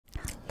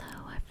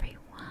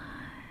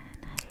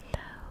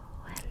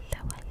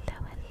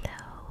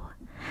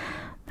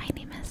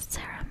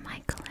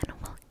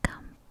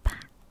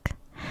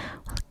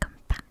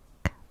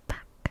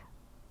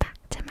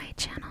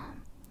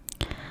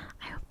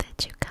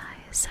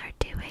guys are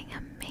doing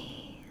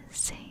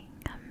amazing,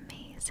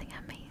 amazing,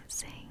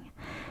 amazing.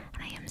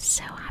 And I am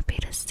so happy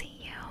to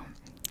see you.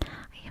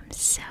 I am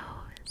so,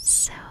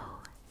 so,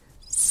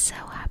 so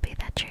happy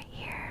that you're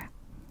here.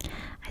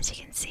 As you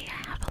can see,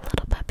 I have a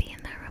little puppy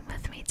in the room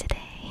with me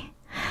today.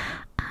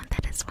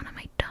 That is one of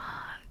my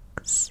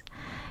dogs.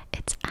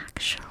 It's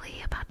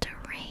actually about to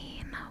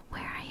rain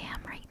where I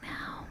am right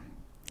now.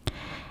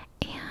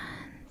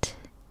 And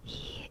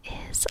he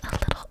is a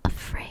little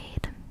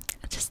afraid,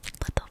 just a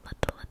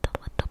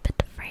little bit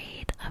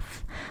afraid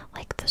of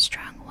like the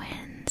strong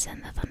winds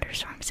and the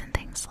thunderstorms and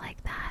things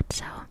like that.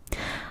 So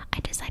I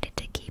decided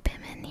to keep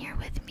him in here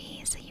with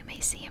me, so you may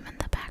see him in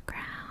the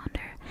background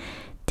or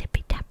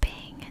tippy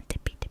tapping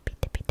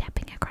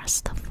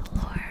across the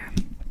floor.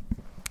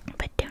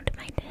 But don't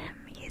mind him,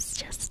 he's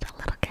just a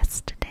little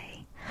guest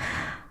today.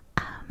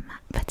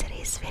 But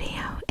today's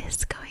video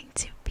is going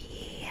to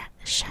be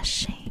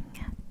shushing.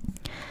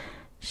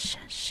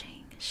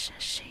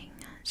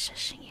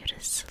 Shushing you to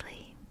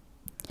sleep.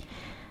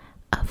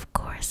 Of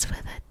course,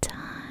 with a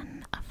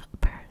ton of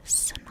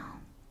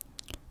personal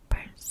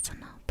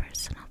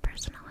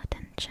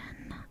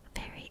attention.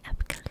 Very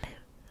up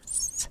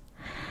close.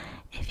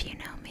 If you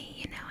know me,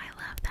 you know I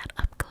love that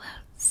up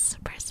close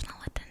personal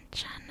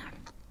attention.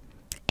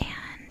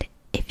 And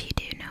if you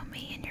do know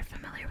me and you're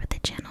familiar with the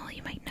channel,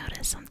 you might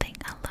notice something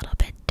a little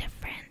bit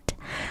different.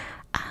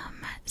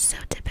 So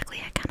typically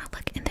I kind of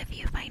look in the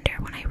viewfinder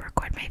when I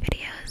record my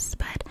videos,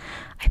 but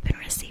I've been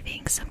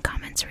receiving some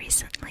comments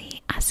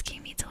recently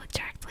asking me to look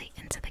directly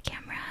into the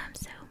camera.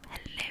 So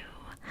hello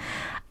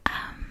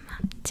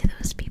to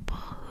those people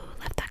who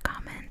left that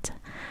comment.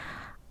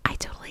 I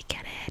totally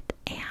get it,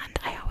 and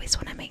I always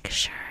want to make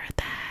sure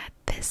that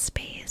this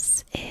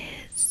space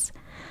is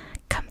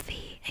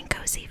comfy and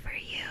cozy for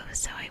you,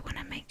 so I want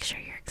to make sure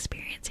your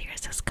experience here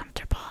is as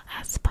comfortable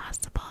as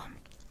possible.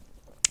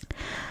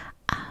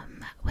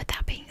 With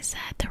that being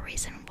said, the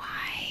reason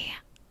why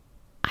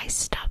I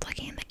stopped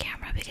looking in the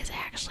camera, because I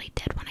actually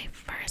did when I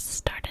first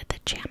started the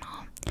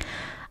channel,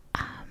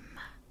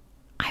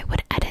 I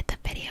would edit the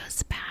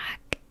videos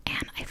back,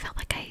 and I felt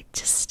like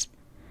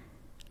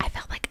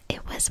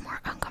it was more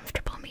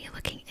uncomfortable me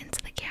looking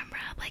into the camera.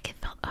 Like, it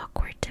felt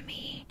awkward to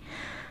me,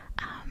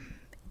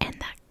 and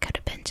that could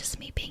have been just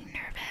me being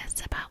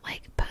nervous about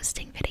like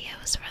posting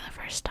videos for the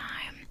first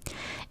time.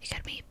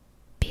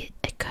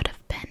 It could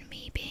have been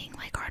me being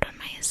like hard on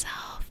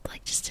myself,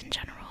 like just in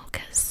general,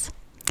 because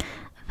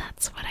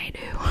that's what I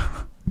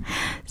do.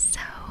 So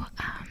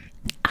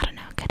I don't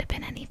know, it could have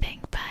been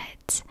anything,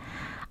 but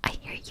I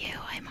hear you.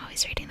 I'm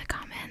always reading the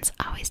comments,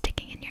 always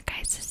taking in your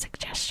guys'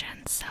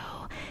 suggestions. So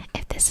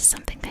if this is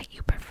something that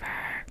you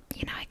prefer,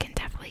 you know, I can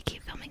definitely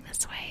keep filming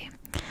this way.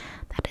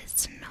 That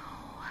is no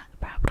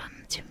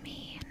problem to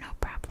me. No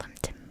problem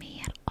to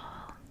me at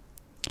all.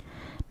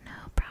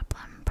 No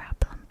problem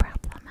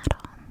at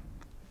all.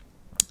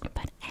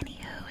 But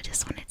anywho,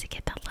 just wanted to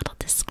get that little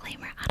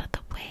disclaimer out of the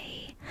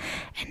way.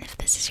 And if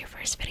this is your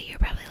first video, you're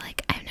probably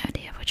like, I have no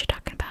idea what you're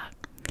talking about.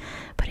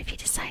 But if you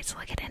decide to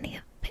look at any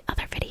of the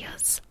other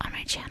videos on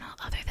my channel,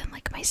 other than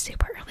like my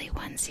super early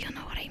ones, you'll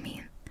know what I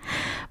mean.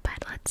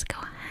 But let's go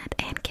ahead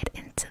and get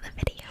into the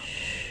video.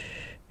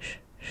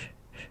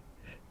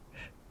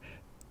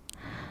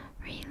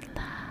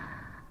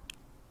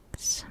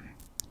 Relax.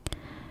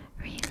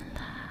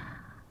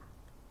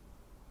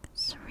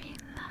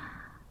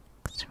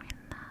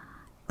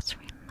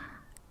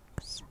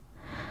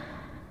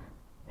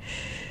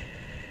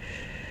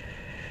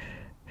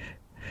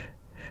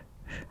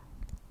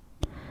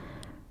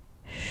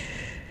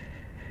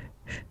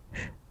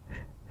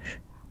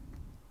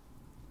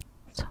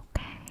 It's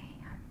okay.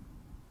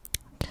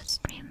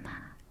 Just relax.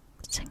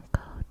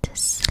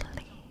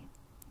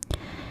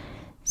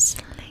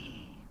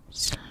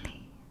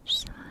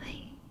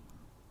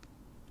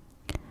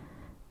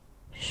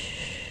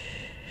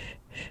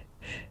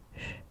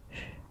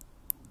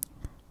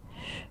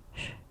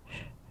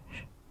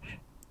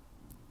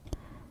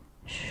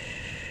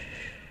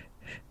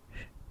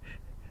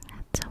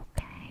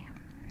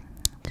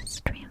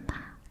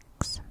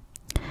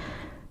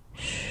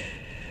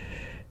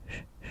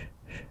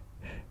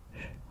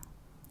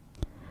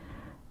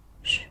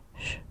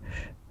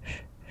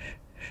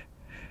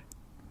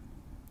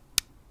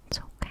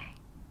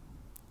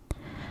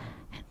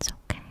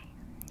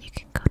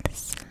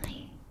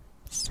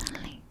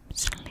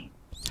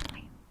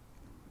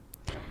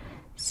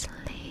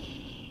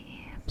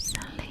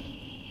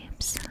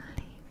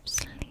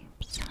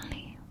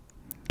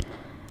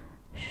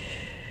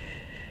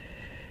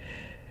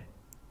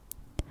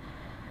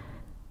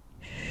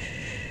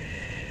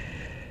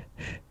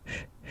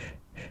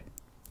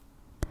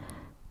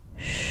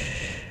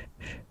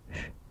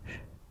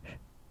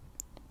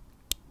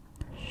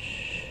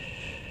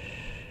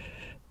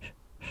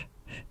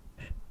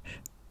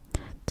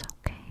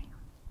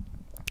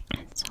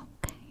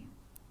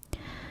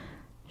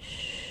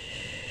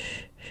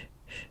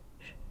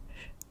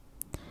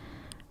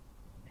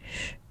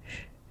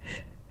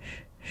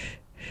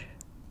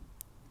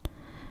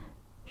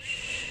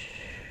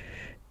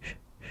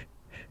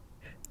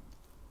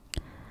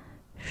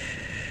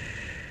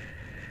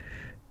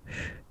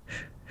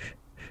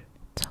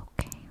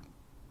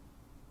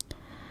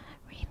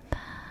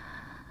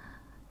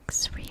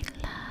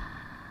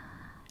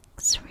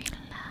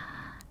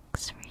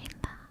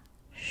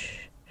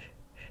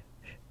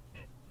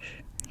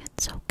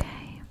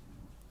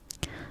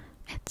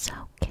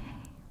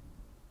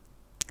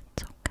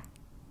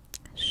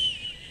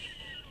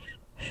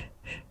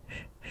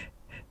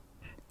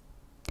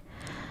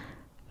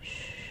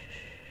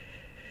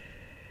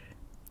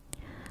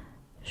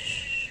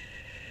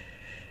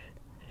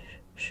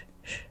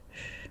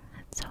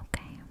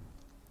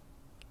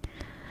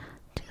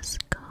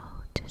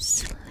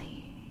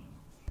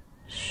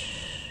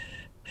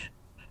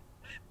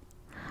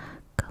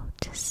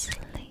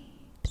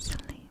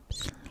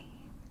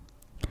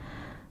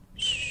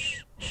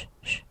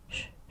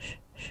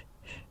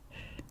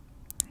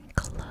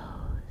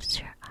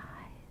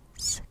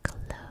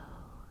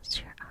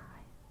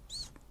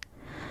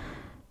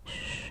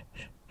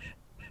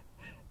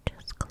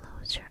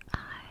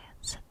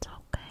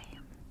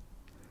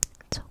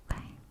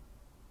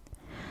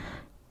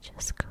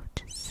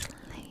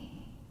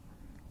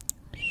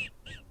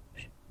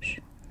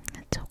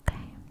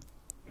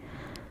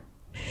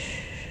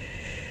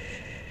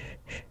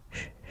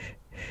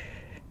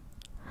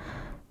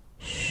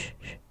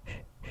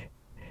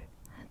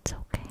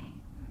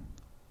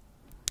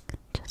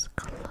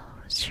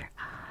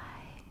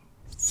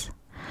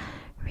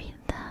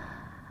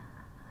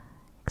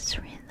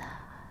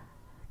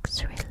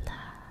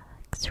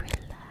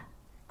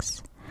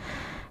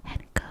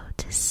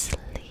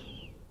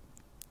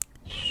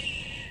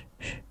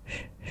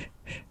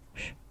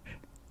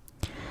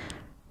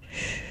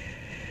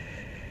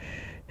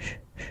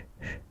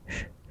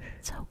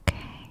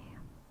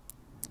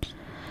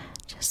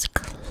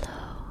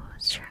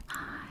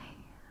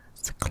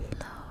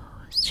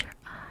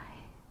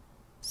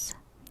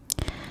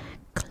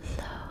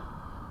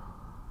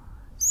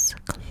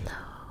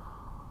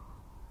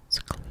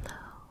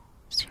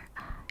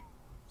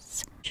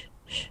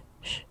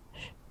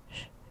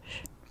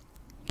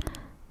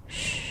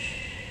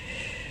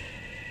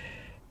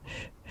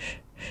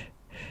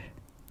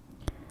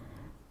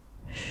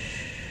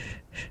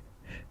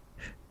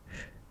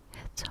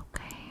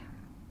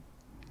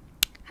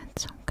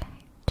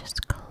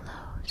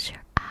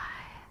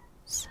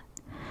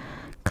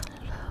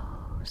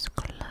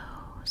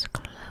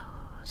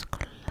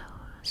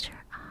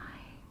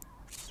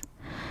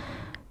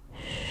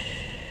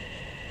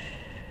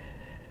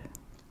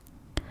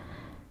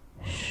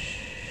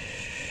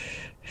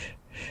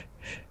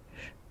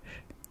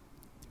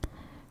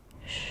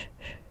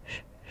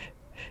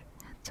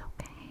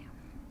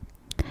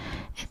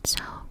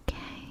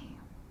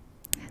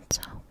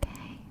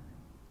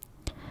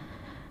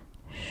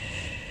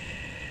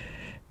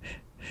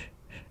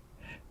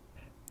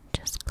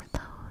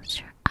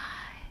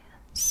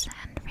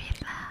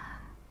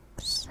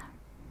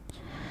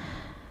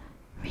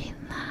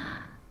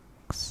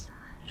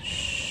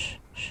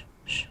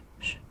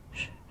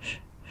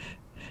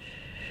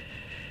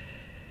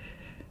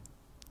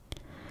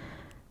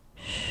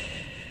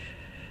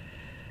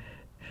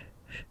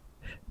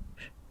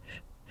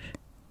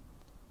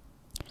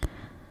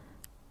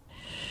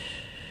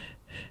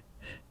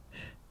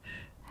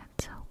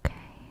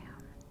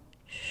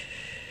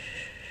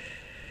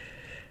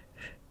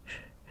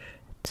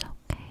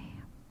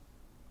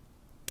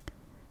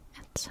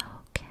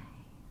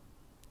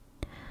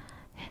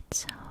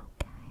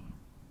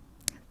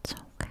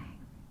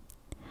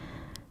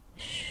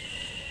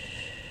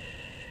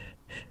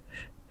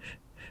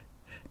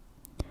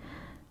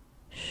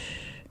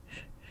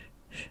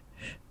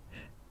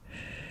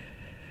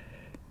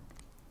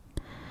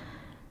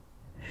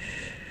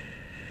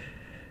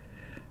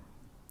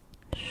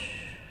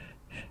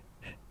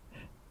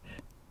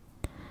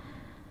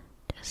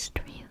 Just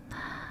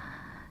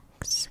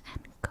relax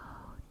and go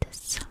to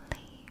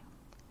sleep.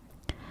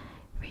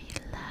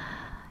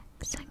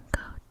 Relax and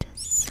go to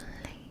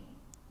sleep.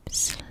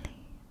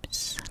 Sleep,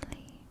 sleep.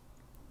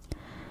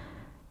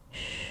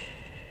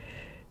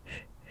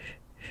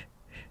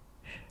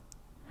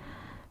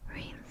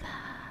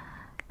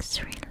 Relax,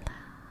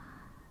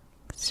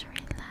 relax,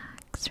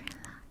 relax,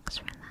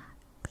 relax,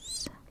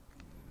 relax.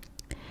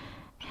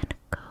 And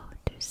go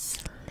to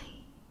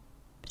sleep,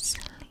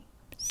 sleep,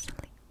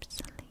 sleep,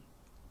 sleep.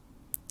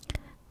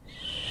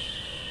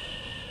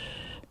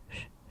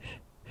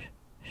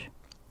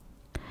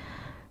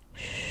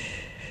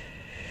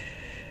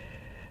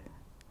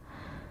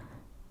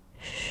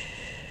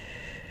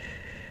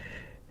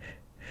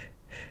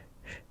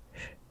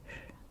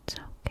 It's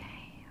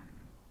okay.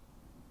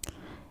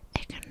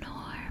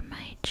 Ignore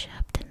my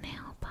chipped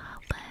nail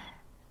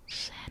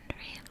polish and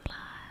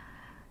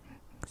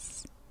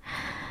relax.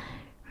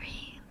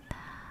 Relax,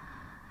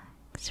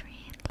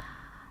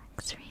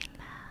 relax,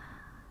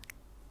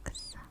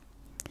 relax.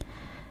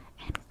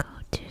 And go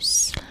to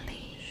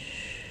sleep.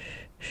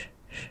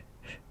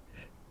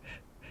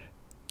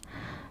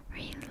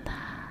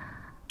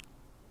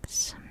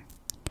 Relax.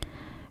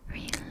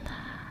 Relax,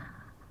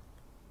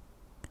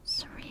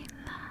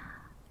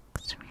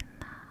 relax,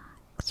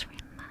 relax,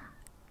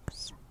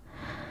 relax.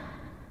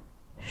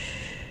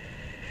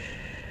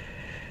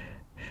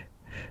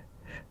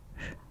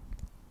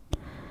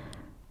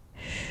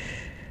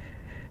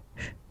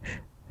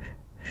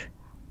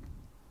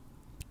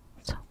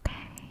 It's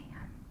okay.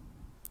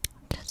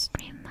 Just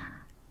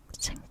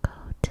relax and go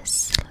to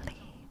sleep.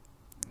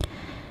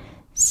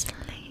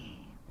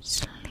 Sleep,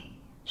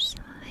 sleep,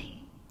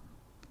 sleep.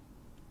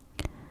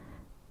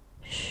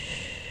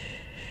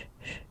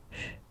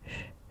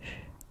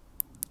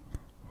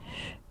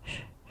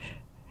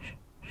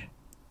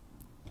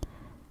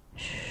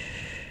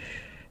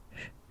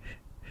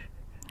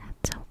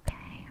 That's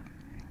okay.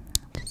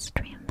 Just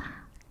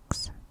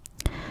relax.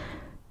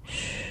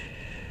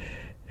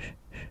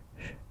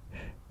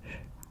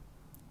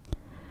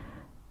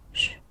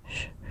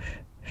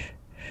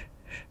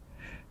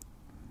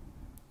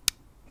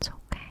 It's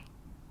okay.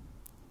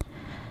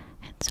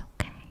 It's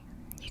okay.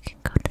 You can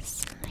go to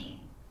sleep.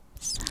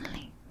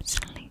 Sleep,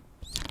 sleep,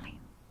 sleep.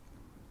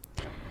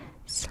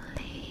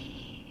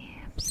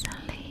 Sleep,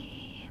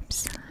 sleep,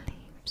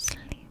 sleep,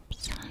 sleep,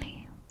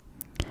 sleep.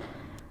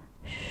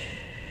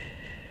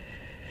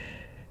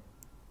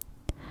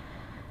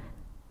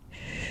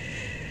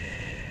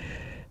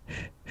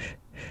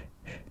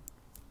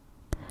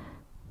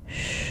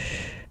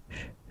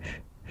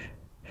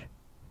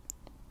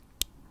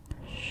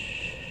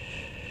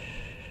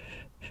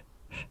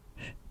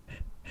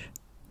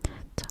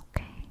 It's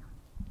okay.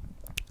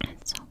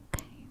 It's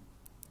okay.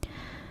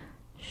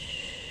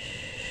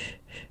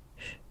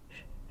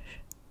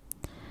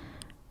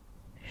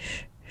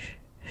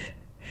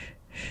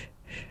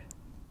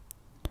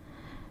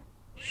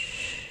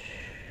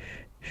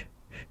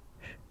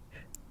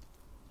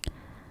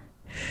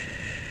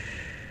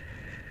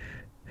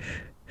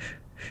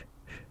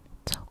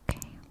 It's okay.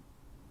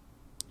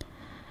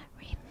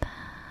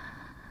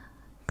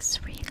 Relax,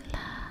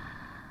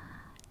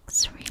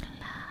 relax,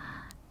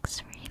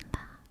 relax,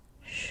 relax.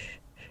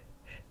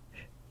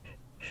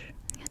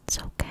 It's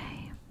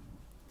okay.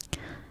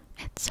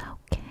 It's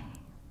okay.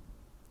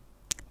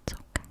 It's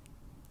okay.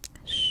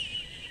 Shh.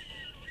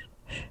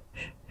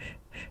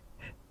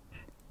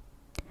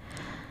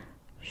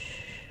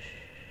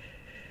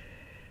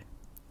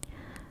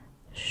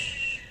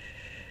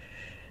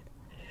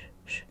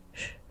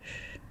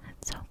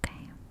 It's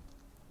okay.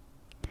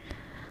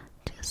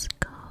 Just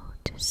go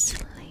to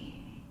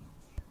sleep.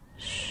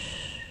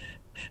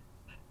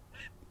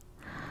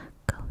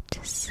 Go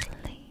to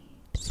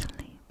sleep,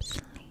 sleep,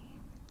 sleep.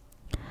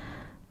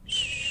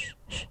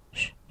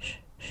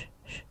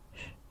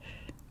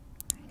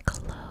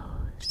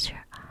 Close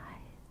your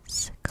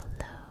eyes.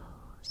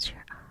 Close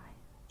your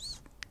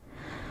eyes.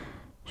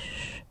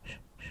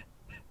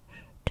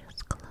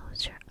 Just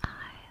close your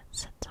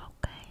eyes. It's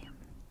okay.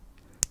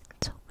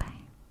 It's okay.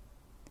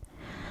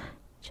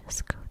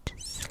 Just go to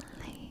sleep.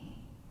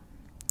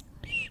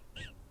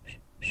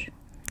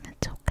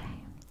 It's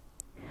okay.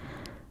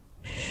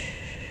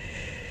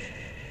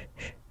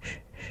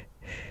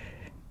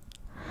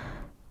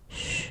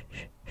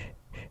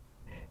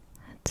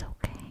 It's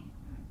okay.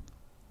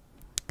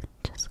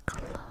 Just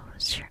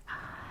close your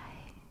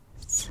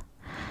eyes.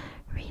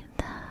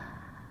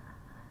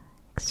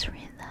 Relax,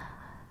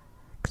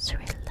 relax,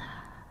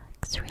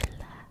 relax,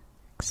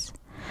 relax,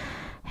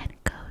 and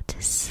go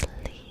to sleep.